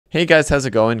Hey guys, how's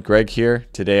it going? Greg here.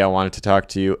 Today I wanted to talk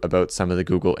to you about some of the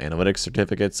Google Analytics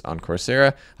certificates on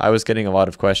Coursera. I was getting a lot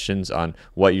of questions on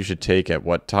what you should take at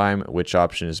what time, which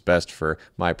option is best for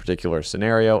my particular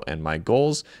scenario and my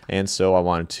goals, and so I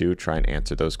wanted to try and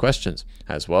answer those questions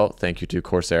as well. Thank you to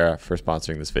Coursera for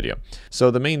sponsoring this video. So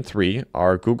the main three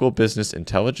are Google Business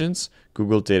Intelligence,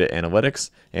 Google Data Analytics,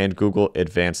 and Google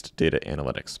Advanced Data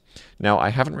Analytics. Now, I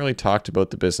haven't really talked about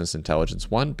the business intelligence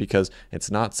one because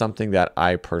it's not something that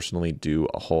I personally do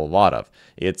a whole lot of.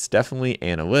 It's definitely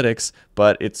analytics,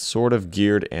 but it's sort of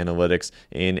geared analytics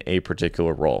in a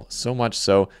particular role. So much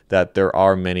so that there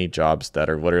are many jobs that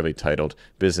are literally titled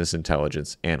business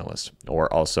intelligence analyst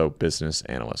or also business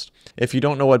analyst. If you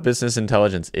don't know what business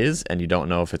intelligence is and you don't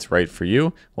know if it's right for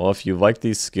you, well, if you like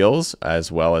these skills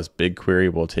as well as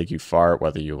BigQuery will take you far,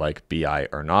 whether you like BI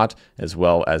or not, as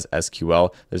well as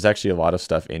SQL, there's actually a lot of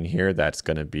stuff in here that's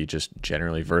going to be just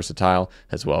generally versatile,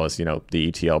 as well as, the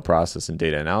ETL process and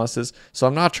data analysis. So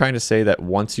I'm not trying to say that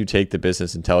once you take the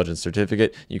business intelligence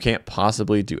certificate, you can't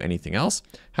possibly do anything else.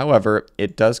 However,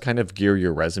 it does kind of gear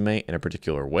your resume in a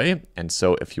particular way. And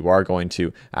so if you are going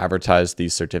to advertise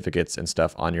these certificates and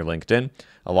stuff on your LinkedIn,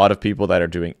 a lot of people that are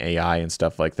doing AI and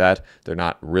stuff like that, they're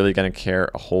not really going to care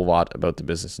a whole lot about the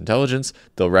business intelligence.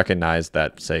 They'll recognize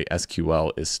that, say,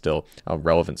 SQL is still a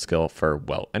relevant skill for,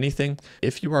 well, anything.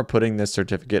 If you are putting this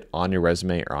certificate on your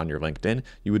resume or on your LinkedIn,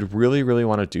 you would really, really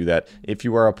want to do that if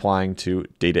you are applying to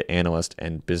data analyst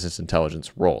and business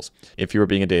intelligence roles. If you are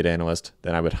being a data analyst,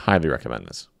 then I would highly recommend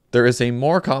this. There is a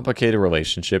more complicated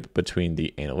relationship between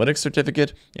the analytics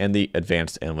certificate and the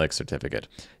advanced analytics certificate.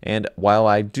 And while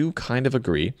I do kind of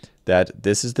agree that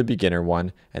this is the beginner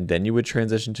one and then you would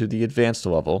transition to the advanced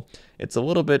level, it's a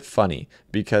little bit funny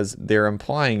because they're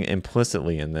implying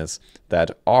implicitly in this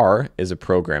that R is a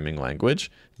programming language,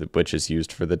 which is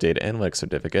used for the data analytics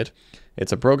certificate.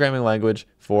 It's a programming language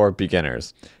for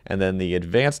beginners. And then the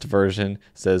advanced version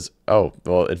says, oh,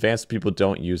 well, advanced people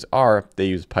don't use R, they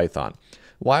use Python.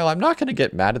 While I'm not going to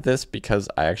get mad at this because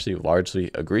I actually largely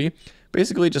agree,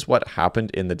 basically just what happened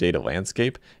in the data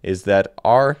landscape is that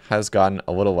R has gotten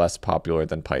a little less popular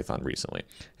than Python recently.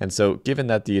 And so given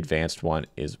that the advanced one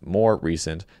is more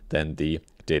recent than the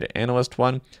data analyst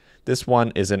one, this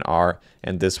one is in R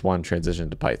and this one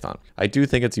transitioned to Python. I do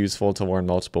think it's useful to learn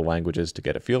multiple languages to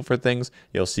get a feel for things.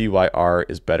 You'll see why R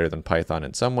is better than Python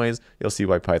in some ways. You'll see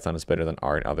why Python is better than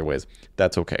R in other ways.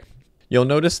 That's okay. You'll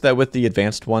notice that with the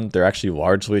advanced one, they're actually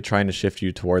largely trying to shift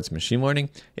you towards machine learning.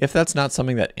 If that's not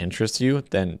something that interests you,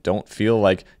 then don't feel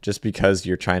like just because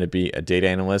you're trying to be a data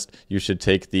analyst, you should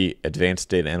take the advanced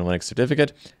data analytics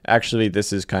certificate. Actually,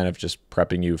 this is kind of just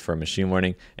prepping you for machine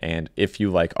learning. And if you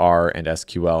like R and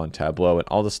SQL and Tableau and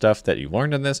all the stuff that you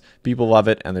learned in this, people love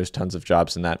it and there's tons of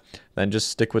jobs in that, then just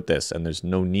stick with this and there's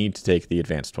no need to take the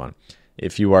advanced one.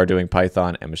 If you are doing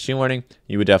Python and machine learning,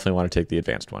 you would definitely want to take the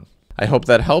advanced one. I hope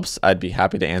that helps. I'd be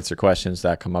happy to answer questions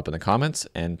that come up in the comments.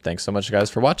 And thanks so much, guys,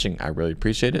 for watching. I really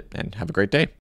appreciate it and have a great day.